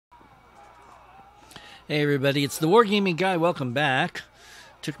Hey everybody, it's the Wargaming Guy. Welcome back.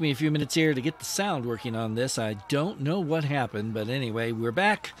 Took me a few minutes here to get the sound working on this. I don't know what happened, but anyway, we're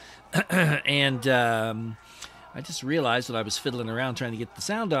back. and I just realized when I was fiddling around trying to get the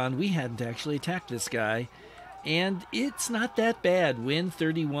sound on, we hadn't actually attacked this guy. And it's not that bad. Win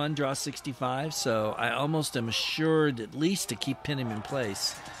 31, draw 65, so I almost am assured at least to keep pinning him in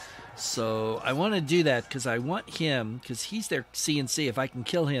place. So I want to do that because I want him, because he's their CNC. If I can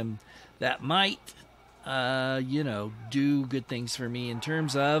kill him, that might... do good things for me in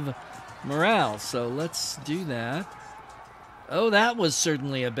terms of morale. So let's do that. Oh, that was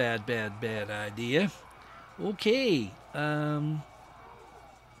certainly a bad idea. Okay.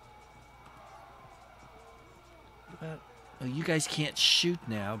 You guys can't shoot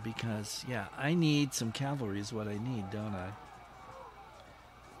now because, yeah, I need some cavalry is what I need, don't I?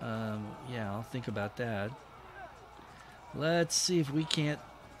 Yeah, I'll think about that. Let's see if we can't.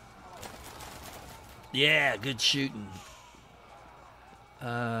 Yeah, good shooting. Do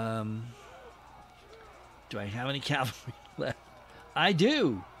I have any cavalry left? I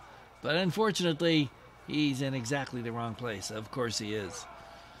do. But unfortunately, he's in exactly the wrong place. Of course he is.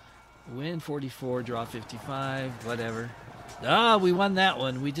 Win 44, draw 55, whatever. Ah, we won that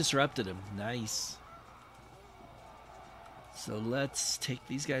one. We disrupted him. Nice. So let's take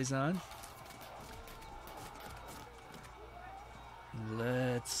these guys on.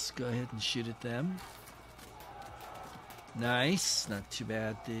 Let's go ahead and shoot at them. Nice, not too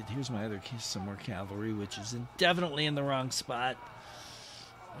bad. Here's my other case, some more cavalry, which is definitely in the wrong spot.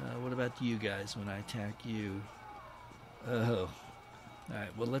 What about you guys when I attack you? Oh, all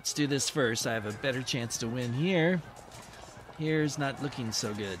right. Well, let's do this first. I have a better chance to win here. Here's not looking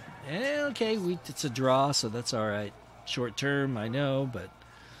so good. Okay, it's a draw, so that's all right. Short term, I know, but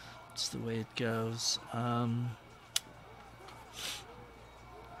it's the way it goes.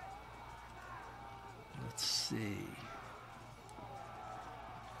 Let's see.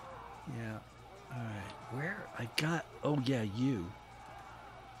 Yeah. All right. Where I got? Oh yeah, you.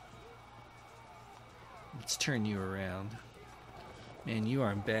 Let's turn you around. Man, you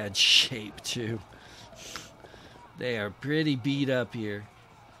are in bad shape too. They are pretty beat up here.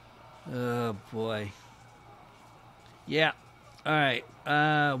 Oh boy. Yeah. All right.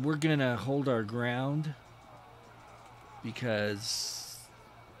 We're gonna hold our ground because.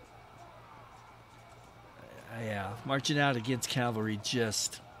 Yeah, marching out against cavalry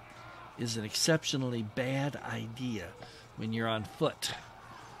just is an exceptionally bad idea when you're on foot.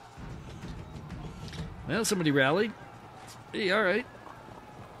 Well, somebody rallied. Hey, all right.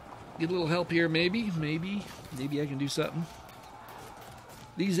 Get a little help here, maybe. Maybe I can do something.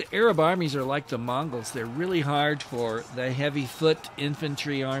 These Arab armies are like the Mongols. They're really hard for the heavy foot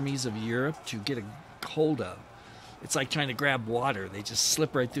infantry armies of Europe to get a hold of. It's like trying to grab water. They just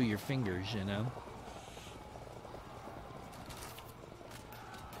slip right through your fingers, you know.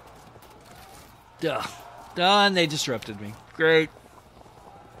 Duh. Done. They disrupted me. Great.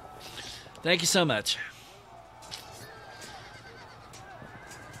 Thank you so much.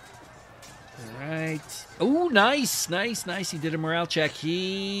 All right. Oh, nice. He did a morale check.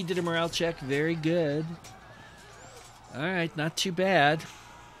 Very good. All right. Not too bad.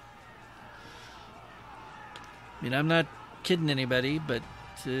 I mean, I'm not kidding anybody, but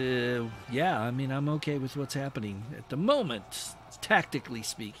yeah, I mean, I'm okay with what's happening at the moment, tactically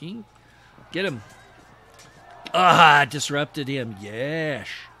speaking. Get him. Ah, disrupted him. Yes.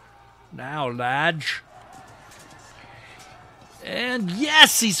 Now, lads. And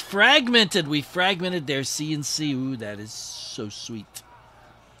yes, he's fragmented. We fragmented their CNC. Ooh, that is so sweet.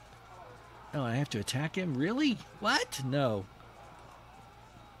 Oh, I have to attack him? Really? What? No.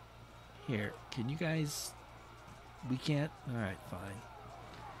 Here, can you guys... We can't? All right, fine.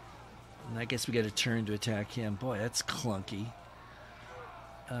 And I guess we got a turn to attack him. Boy, that's clunky.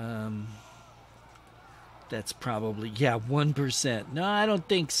 That's probably, yeah, 1%. No, I don't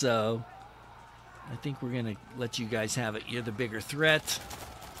think so. I think we're going to let you guys have it. You're the bigger threat.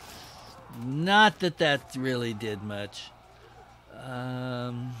 Not that that really did much.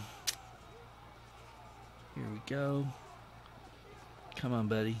 Here we go. Come on,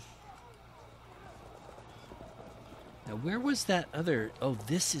 buddy. Now, where was that other... Oh,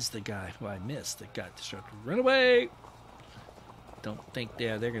 this is the guy who I missed that got disrupted. Run away! Don't think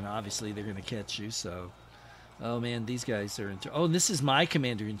they're going to... Obviously, they're going to catch you, so... Oh, man, these guys are... Oh, this is my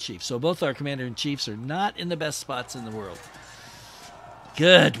commander-in-chief. So both our commander-in-chiefs are not in the best spots in the world.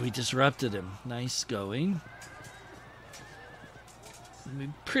 Good. We disrupted him. Nice going. We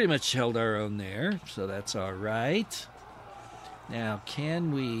pretty much held our own there, so that's all right. Now,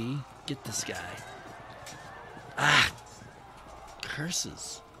 can we get this guy? Ah!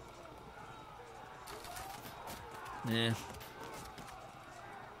 Curses. Yeah.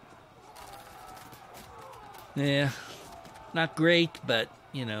 Yeah. Not great, but,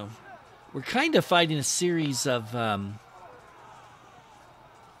 you know, we're kind of fighting a series of, kind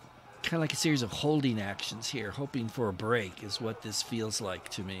of like a series of holding actions here, hoping for a break is what this feels like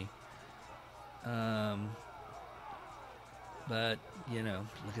to me. But, you know,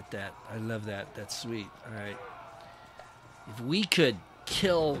 look at that. I love that. That's sweet. All right. If we could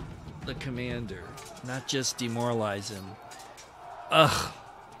kill the commander, not just demoralize him. Ugh.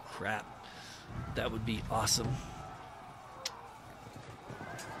 Crap. That would be awesome.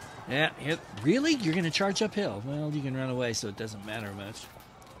 Yeah, really? You're going to charge uphill? Well, you can run away, so it doesn't matter much.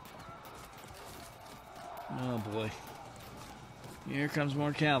 Oh, boy. Here comes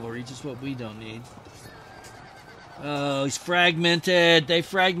more cavalry, just what we don't need. Oh, he's fragmented. They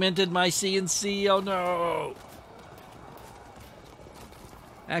fragmented my CNC. Oh, no.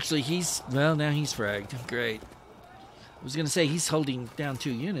 Actually, well, now he's fragged. Great. I was going to say he's holding down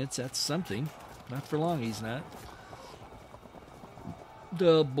 2 units. That's something. Not for long, he's not.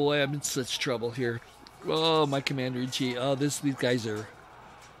 Oh, boy, I'm in such trouble here. Oh, my commander-in-chief. Oh, these guys are...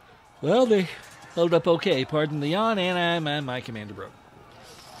 Well, they held up okay. Pardon the yawn, and my commander broke.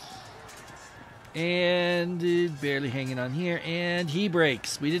 And barely hanging on here, and he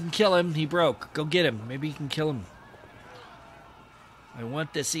breaks. We didn't kill him. He broke. Go get him. Maybe you can kill him. I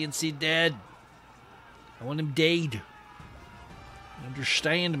want the CNC dead. I want him dead.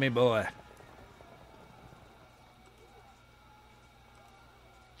 Understand me, boy.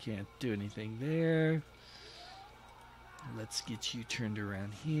 Can't do anything there. Let's get you turned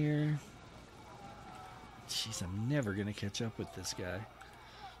around here. Jeez, I'm never going to catch up with this guy.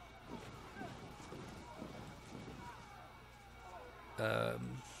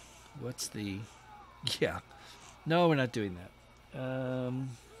 What's the... Yeah. No, we're not doing that.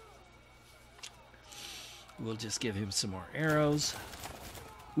 We'll just give him some more arrows.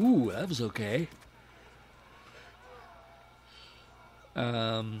 Ooh, that was okay.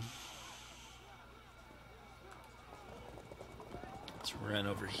 Let's run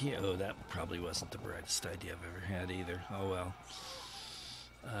over here. Oh, that probably wasn't the brightest idea I've ever had either. Oh, well.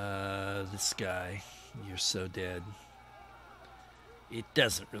 This guy, you're so dead. It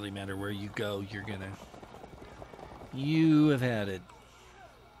doesn't really matter where you go. You have had it.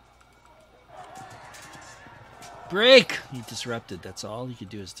 Break! He disrupted. That's all he could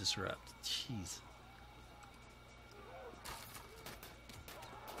do is disrupt. Jeez.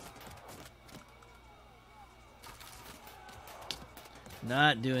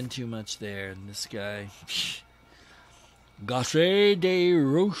 Not doing too much there. And this guy... Gasse de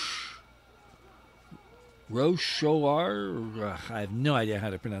Roche. Rochoir? I have no idea how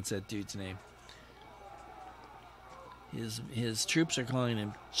to pronounce that dude's name. His troops are calling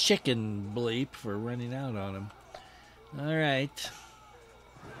him Chicken Bleep for running out on him. All right.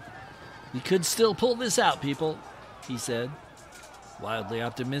 We could still pull this out, people, he said, wildly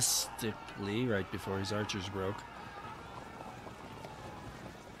optimistically right before his archers broke.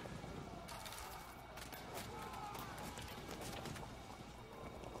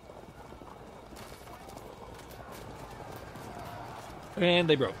 And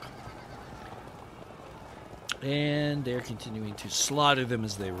they broke. And they're continuing to slaughter them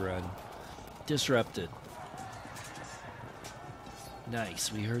as they run. Disrupted.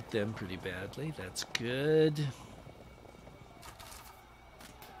 Nice. We hurt them pretty badly. That's good.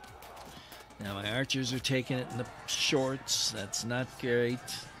 Now my archers are taking it in the shorts. That's not great.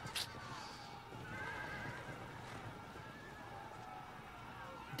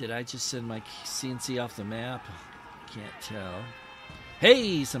 Did I just send my CNC off the map? Can't tell.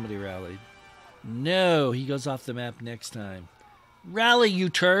 Hey, somebody rallied. No, he goes off the map next time. Rally, you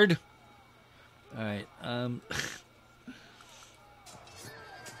turd! Alright,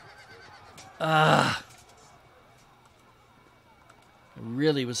 I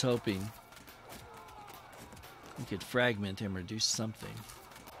really was hoping we could fragment him or do something.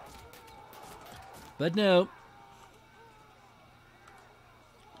 But no.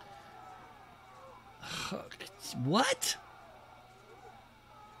 What?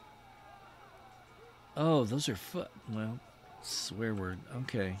 Oh, those are foot. Well, swear word.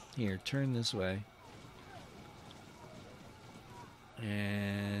 Okay, here, turn this way.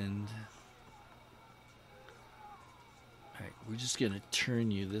 And... Alright, we're just going to turn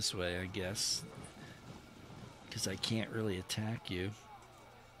you this way, I guess. Because I can't really attack you.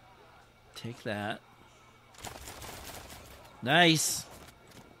 Take that. Nice!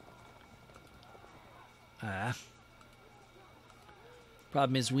 Ah.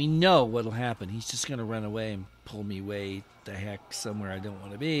 Problem is, we know what'll happen. He's just going to run away and pull me way the heck somewhere I don't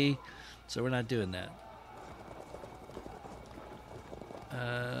want to be. So we're not doing that.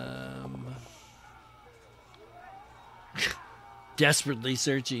 Desperately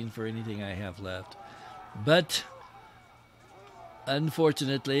searching for anything I have left. But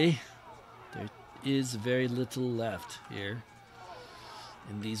unfortunately, there is very little left here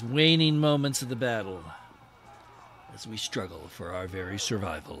in these waning moments of the battle as we struggle for our very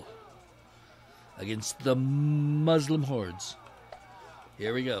survival against the Muslim hordes.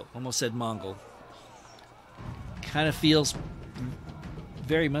 Here we go. Almost said Mongol. Kind of feels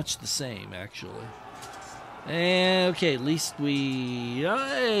very much the same, actually. And, okay, at least we...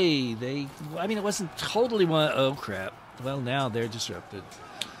 Hey, I mean, it wasn't totally one... Oh, crap. Well, now they're disrupted.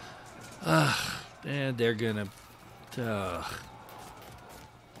 And they're gonna...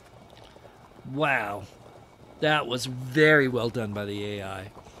 Wow. That was very well done by the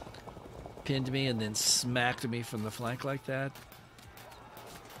AI. Pinned me and then smacked me from the flank like that.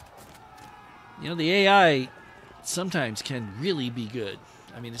 You know, the AI sometimes can really be good.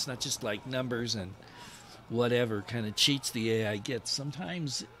 I mean, it's not just like numbers and whatever kind of cheats the AI gets.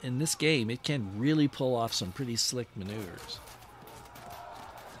 Sometimes in this game, it can really pull off some pretty slick maneuvers.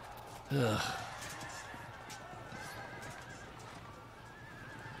 Ugh.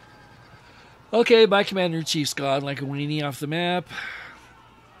 Okay, my Commander-in-Chief's gone like a weenie off the map.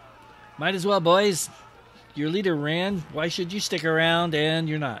 Might as well, boys. Your leader ran. Why should you stick around? And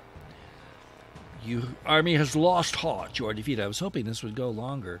you're not. Your army has lost heart. You are defeated. I was hoping this would go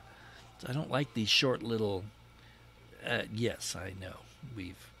longer. I don't like these short little... yes, I know.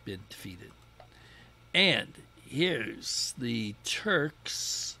 We've been defeated. And here's the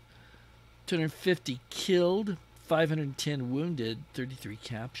Turks. 250 killed, 510 wounded, 33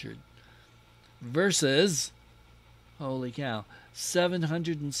 captured. Versus, holy cow,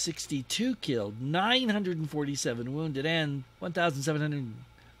 762 killed, 947 wounded, and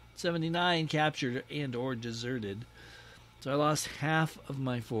 1,779 captured and or deserted. So I lost half of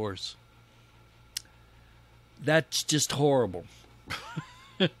my force. That's just horrible.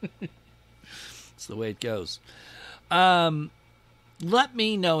 It's the way it goes. Let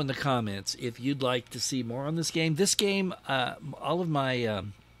me know in the comments if you'd like to see more on this game. This game, all of my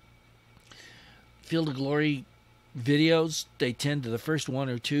Field of Glory videos, they tend to, the first one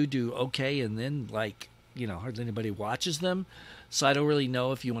or two do okay, and then, like, you know, hardly anybody watches them. So I don't really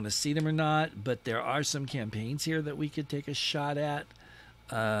know if you want to see them or not, but there are some campaigns here that we could take a shot at.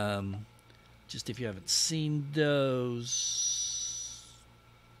 Just if you haven't seen those.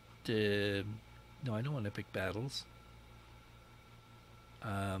 No, I don't want epic battles.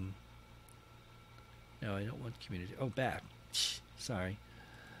 No, I don't want community. Oh, back. Sorry.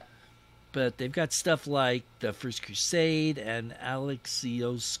 But they've got stuff like the First Crusade and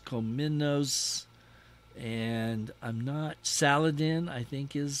Alexios Komnenos. And I'm not... Saladin, I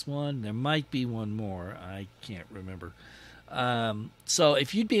think, is one. There might be one more. I can't remember. So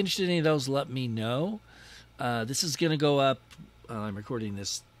if you'd be interested in any of those, let me know. This is going to go up... I'm recording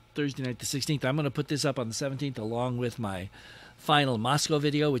this Thursday night the 16th. I'm going to put this up on the 17th along with my final Moscow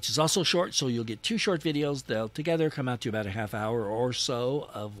video, which is also short, so you'll get two short videos. They'll together come out to about a half hour or so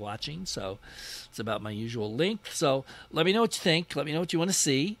of watching, so it's about my usual length. So let me know what you think. Let me know what you want to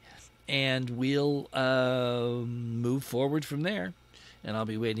see, and we'll move forward from there. And I'll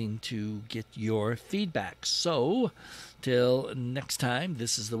be waiting to get your feedback. So till next time,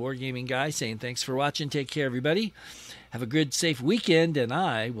 this is the Wargaming Guy saying thanks for watching. Take care, everybody. Have a good, safe weekend, and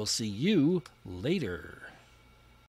I will see you later.